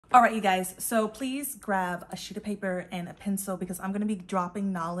All right, you guys, so please grab a sheet of paper and a pencil because I'm going to be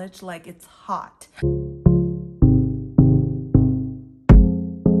dropping knowledge like it's hot.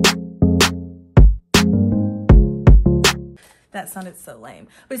 That sounded so lame.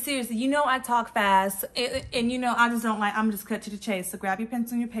 But seriously, you know I talk fast and you know I just don't like, I'm just cut to the chase. So grab your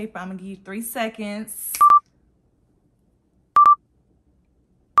pencil and your paper. I'm going to give you 3 seconds.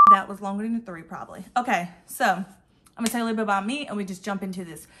 That was longer than 3 probably. Okay, so I'm gonna tell you a little bit about me and we just jump into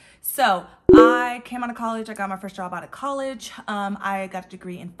this. So I came out of college. I got my first job out of college. I got a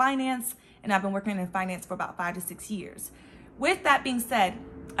degree in finance and I've been working in finance for about 5 to 6 years. With that being said,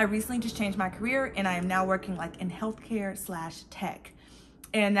 I recently just changed my career and I am now working like in healthcare / tech.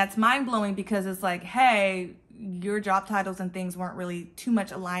 And that's mind blowing because it's like, hey, your job titles and things weren't really too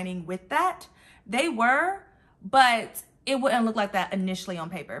much aligning with that. They were, but it wouldn't look like that initially on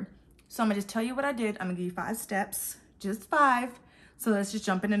paper. So I'm gonna just tell you what I did. I'm gonna give you 5 steps, just 5. So let's just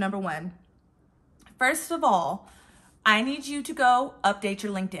jump into number 1. First of all, I need you to go update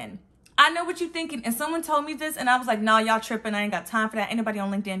your LinkedIn. I know what you're thinking, and someone told me this and I was like, nah, y'all tripping, I ain't got time for that. Anybody on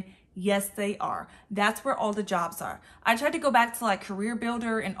LinkedIn? Yes, they are. That's where all the jobs are. I tried to go back to like Career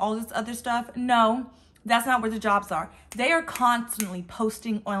Builder and all this other stuff. No, that's not where the jobs are. They are constantly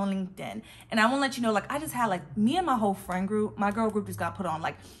posting on LinkedIn. And I want to let you know, like I just had like me and my whole friend group, my girl group just got put on.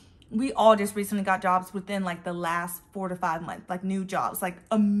 Like we all just recently got jobs within like the last 4 to 5 months, like new jobs, like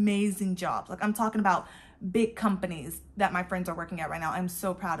amazing jobs. Like I'm talking about big companies that my friends are working at right now. I'm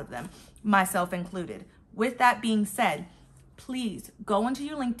so proud of them, myself included. With that being said, please go into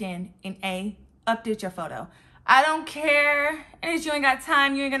your LinkedIn and update your photo. I don't care if you ain't got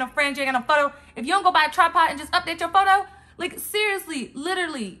time, you ain't got no friends, you ain't got no photo. If you don't go buy a tripod and just update your photo, like seriously,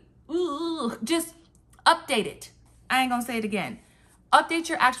 literally, just update it. I ain't gonna say it again. Update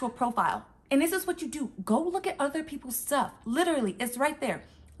your actual profile. And this is what you do. Go look at other people's stuff. Literally, it's right there.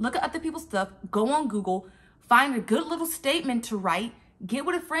 Look at other people's stuff. Go on Google. Find a good little statement to write. Get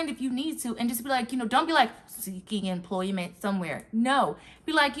with a friend if you need to. And just be like, don't be like seeking employment somewhere. No.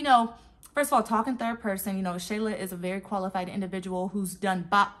 Be like, first of all, talk in third person. Shayla is a very qualified individual who's done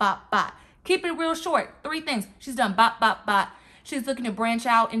bop, bop, bop. Keep it real short. 3 things. She's done bop, bop, bop. She's looking to branch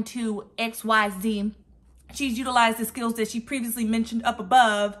out into X, Y, Z. She's utilized the skills that she previously mentioned up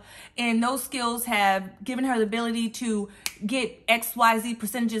above, and those skills have given her the ability to get XYZ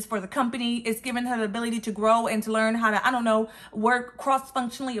percentages for the company. It's given her the ability to grow and to learn how to, work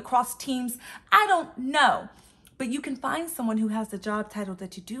cross-functionally across teams. I don't know. But you can find someone who has the job title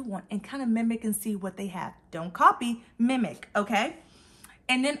that you do want and kind of mimic and see what they have. Don't copy, mimic, okay?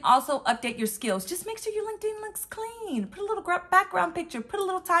 And then also update your skills. Just make sure your LinkedIn looks clean. Put a little background picture, put a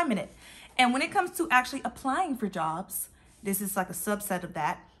little time in it. And when it comes to actually applying for jobs, this is like a subset of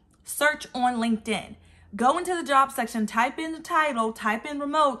that. Search on LinkedIn. Go into the job section, type in the title, type in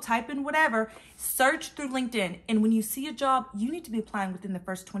remote, type in whatever, search through LinkedIn. And when you see a job, you need to be applying within the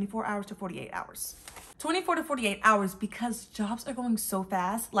first 24 hours to 48 hours. 24 to 48 hours because jobs are going so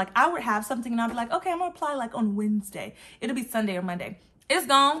fast. Like I would have something and I'd be like, okay, I'm gonna apply like on Wednesday. It'll be Sunday or Monday. It's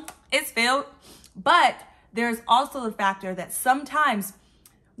gone, it's filled. But there's also the factor that sometimes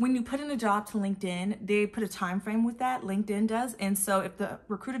when you put in a job to LinkedIn, they put a time frame with that, LinkedIn does. And so if the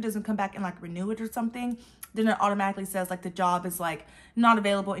recruiter doesn't come back and like renew it or something, then it automatically says like the job is like not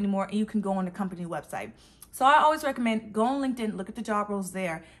available anymore and you can go on the company website. So I always recommend go on LinkedIn, look at the job roles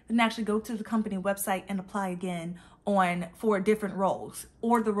there, then actually go to the company website and apply again for different roles,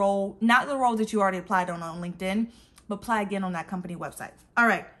 or the role, not the role that you already applied on LinkedIn, but apply again on that company website. All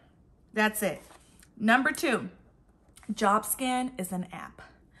right, that's it. Number 2, JobScan is an app.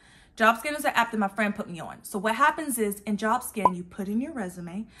 JobScan is an app that my friend put me on. So what happens is in JobScan, you put in your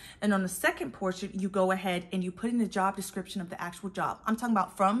resume, and on the second portion, you go ahead and you put in the job description of the actual job. I'm talking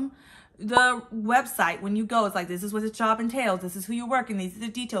about from the website. When you go, it's like, this is what the job entails. This is who you're working. These are the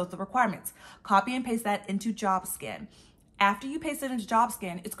details, the requirements. Copy and paste that into JobScan. After you paste it into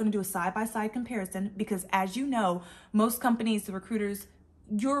JobScan, it's going to do a side-by-side comparison because as you know, most companies, the recruiters,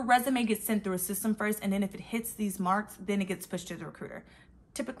 your resume gets sent through a system first, and then if it hits these marks, then it gets pushed to the recruiter.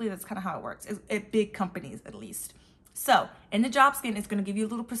 Typically, that's kind of how it works, at big companies at least. So in the JobScan, it's going to give you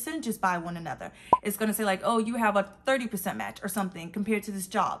little percentages by one another. It's going to say like, oh, you have a 30% match or something compared to this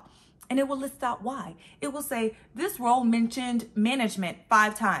job. And it will list out why. It will say this role mentioned management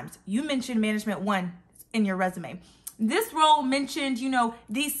 5 times. You mentioned management 1 in your resume. This role mentioned,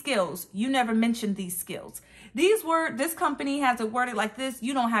 these skills. You never mentioned these skills. This company has it worded like this.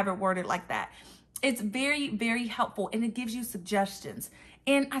 You don't have it worded like that. It's very, very helpful, and it gives you suggestions.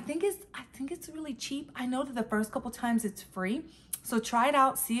 And I think it's really cheap. I know that the first couple times it's free. So try it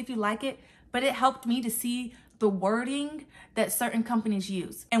out, see if you like it. But it helped me to see the wording that certain companies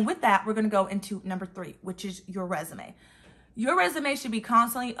use. And with that, we're gonna go into number 3, which is your resume. Your resume should be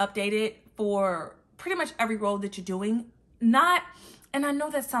constantly updated for pretty much every role that you're doing. And I know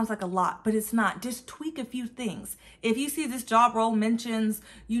that sounds like a lot, but it's not. Just tweak a few things. If you see this job role mentions,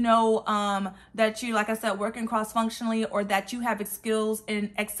 that you, like I said, working cross-functionally, or that you have skills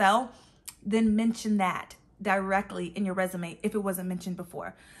in Excel, then mention that directly in your resume if it wasn't mentioned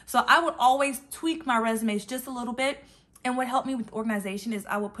before. So I would always tweak my resumes just a little bit. And what helped me with organization is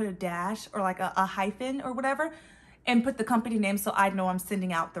I would put a dash or like a hyphen or whatever and put the company name so I know I'm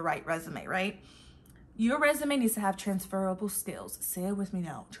sending out the right resume, right? Your resume needs to have transferable skills. Say it with me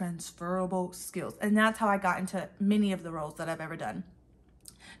now, transferable skills. And that's how I got into many of the roles that I've ever done.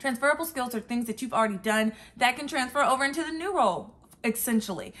 Transferable skills are things that you've already done that can transfer over into the new role,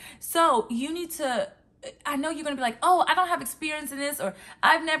 essentially. So you need to, I know you're gonna be like, oh, I don't have experience in this, or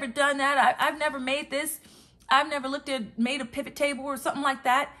I've never done that, I've never made this, I've never made a pivot table or something like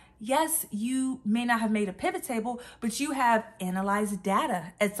that. Yes, you may not have made a pivot table, but you have analyzed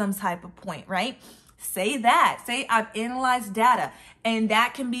data at some type of point, right? Say that. Say I've analyzed data, and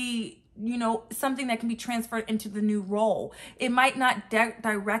that can be, something that can be transferred into the new role. It might not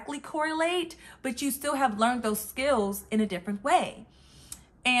directly correlate, but you still have learned those skills in a different way.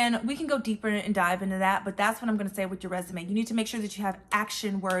 And we can go deeper and dive into that, but that's what I'm going to say with your resume. You need to make sure that you have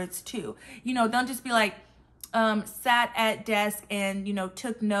action words too. Don't just be like, sat at desk and,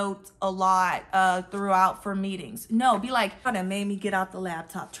 took notes a lot throughout for meetings. No, be like, that made me get out the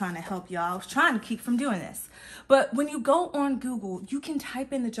laptop trying to help y'all. I was trying to keep from doing this. But when you go on Google, you can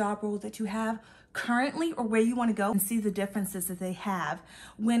type in the job roles that you have currently or where you want to go and see the differences that they have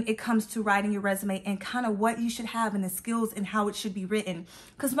when it comes to writing your resume and kind of what you should have and the skills and how it should be written.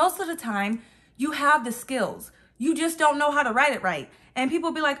 Because most of the time you have the skills, you just don't know how to write it right. And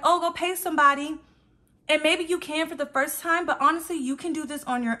people be like, oh, go pay somebody. And maybe you can for the first time, but honestly, you can do this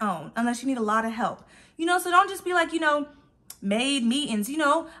on your own unless you need a lot of help. So don't just be like, made meetings.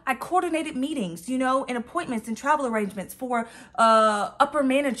 I coordinated meetings, and appointments and travel arrangements for upper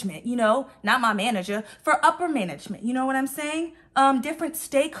management, not my manager, for upper management. You know what I'm saying? Different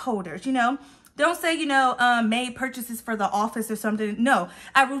stakeholders, Don't say, made purchases for the office or something. No,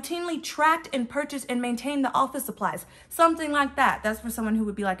 I routinely tracked and purchased and maintained the office supplies. Something like that. That's for someone who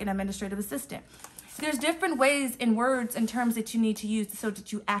would be like an administrative assistant. There's different ways and words and terms that you need to use so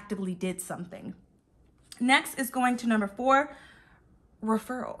that you actively did something. Next is going to number 4,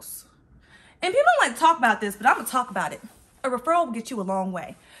 referrals. And people don't like to talk about this, but I'm going to talk about it. A referral will get you a long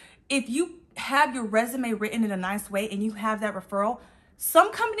way. If you have your resume written in a nice way and you have that referral,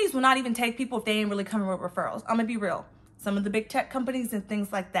 some companies will not even take people if they ain't really coming with referrals. I'm going to be real. Some of the big tech companies and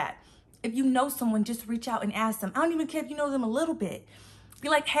things like that. If you know someone, just reach out and ask them. I don't even care if you know them a little bit. Be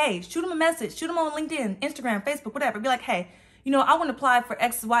like, hey, shoot them a message. Shoot them on LinkedIn, Instagram, Facebook, whatever. Be like, hey, I want to apply for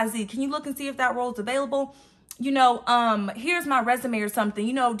XYZ. Can you look and see if that role is available? Here's my resume or something.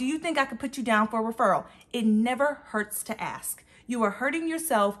 Do you think I could put you down for a referral? It never hurts to ask. You are hurting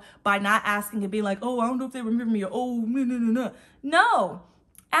yourself by not asking and being like, oh, I don't know if they remember me. Or, oh, no. No,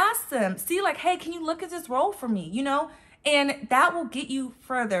 ask them. See, like, hey, can you look at this role for me? And that will get you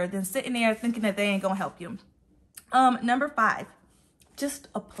further than sitting there thinking that they ain't going to help you. Number 5. Just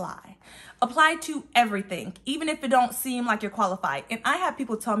apply. Apply to everything, even if it don't seem like you're qualified. And I have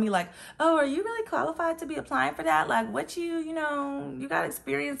people tell me like, oh, are you really qualified to be applying for that? Like what you got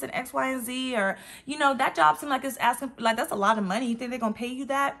experience in X, Y, and Z, or, that job seems like it's asking, like that's a lot of money. You think they're going to pay you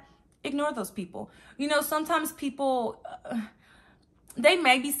that? Ignore those people. Sometimes people, they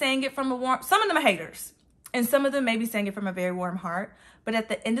may be saying it from some of them are haters, and some of them may be saying it from a very warm heart. But at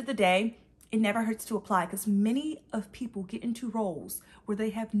the end of the day, it never hurts to apply, because many of people get into roles where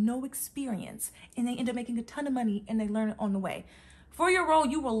they have no experience and they end up making a ton of money and they learn it on the way. For your role,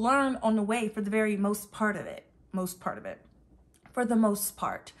 you will learn on the way for the very most part of it. For the most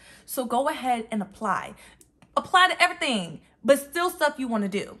part. So go ahead and apply. Apply to everything, but still stuff you want to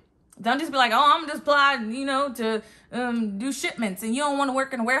do. Don't just be like, oh, I'm just applying, to do shipments, and you don't want to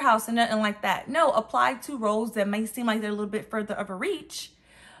work in a warehouse and nothing like that. No, apply to roles that may seem like they're a little bit further of a reach,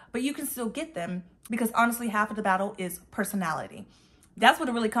 but you can still get them, because honestly, half of the battle is personality. That's what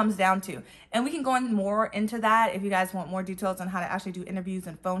it really comes down to. And we can go in more into that if you guys want more details on how to actually do interviews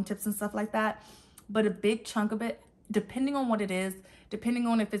and phone tips and stuff like that. But a big chunk of it, depending on what it is, depending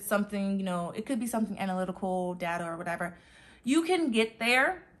on if it's something, it could be something analytical, data, or whatever, you can get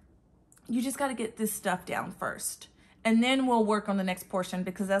there. You just got to get this stuff down first. And then we'll work on the next portion,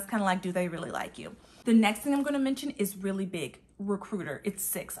 because that's kind of like, do they really like you? The next thing I'm going to mention is really big. Recruiter. It's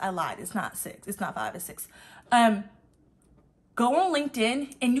 6. I lied. It's not 6. It's not 5. It's 6. Go on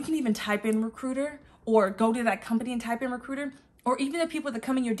LinkedIn, and you can even type in recruiter, or go to that company and type in recruiter, or even the people that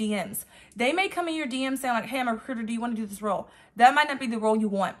come in your DMs. They may come in your DMs saying like, hey, I'm a recruiter, do you want to do this role? That might not be the role you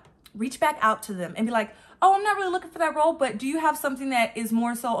want. Reach back out to them and be like, oh, I'm not really looking for that role, but do you have something that is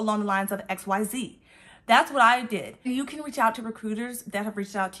more so along the lines of XYZ? That's what I did. You can reach out to recruiters that have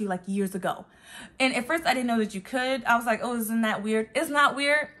reached out to you like years ago. And at first I didn't know that you could. I was like, oh, isn't that weird? It's not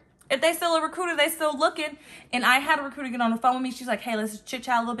weird. If they still a recruiter, they still looking. And I had a recruiter get on the phone with me. She's like, hey, let's chit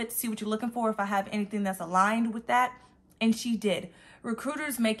chat a little bit to see what you're looking for, if I have anything that's aligned with that. And she did.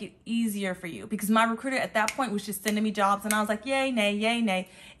 Recruiters make it easier for you, because my recruiter at that point was just sending me jobs and I was like, yay, nay, yay, nay.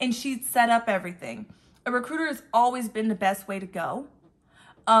 And she'd set up everything. A recruiter has always been the best way to go.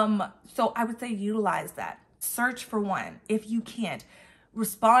 So I would say utilize that. Search for one. If you can't,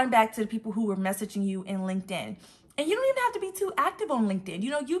 respond back to the people who were messaging you in LinkedIn. And you don't even have to be too active on LinkedIn.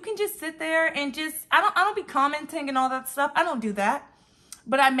 You know, you can just sit there and just, I don't be commenting and all that stuff. I don't do that.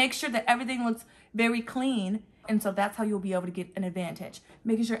 But I make sure that everything looks very clean. And so that's how you'll be able to get an advantage.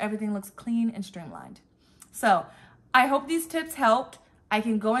 Making sure everything looks clean and streamlined. So I hope these tips helped. I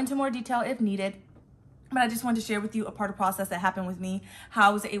can go into more detail if needed. But I just wanted to share with you a part of the process that happened with me, how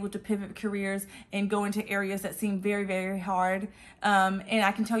I was able to pivot careers and go into areas that seemed very, very hard. And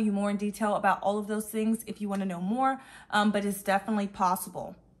I can tell you more in detail about all of those things if you want to know more, but it's definitely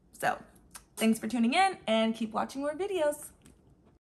possible. So thanks for tuning in and keep watching more videos.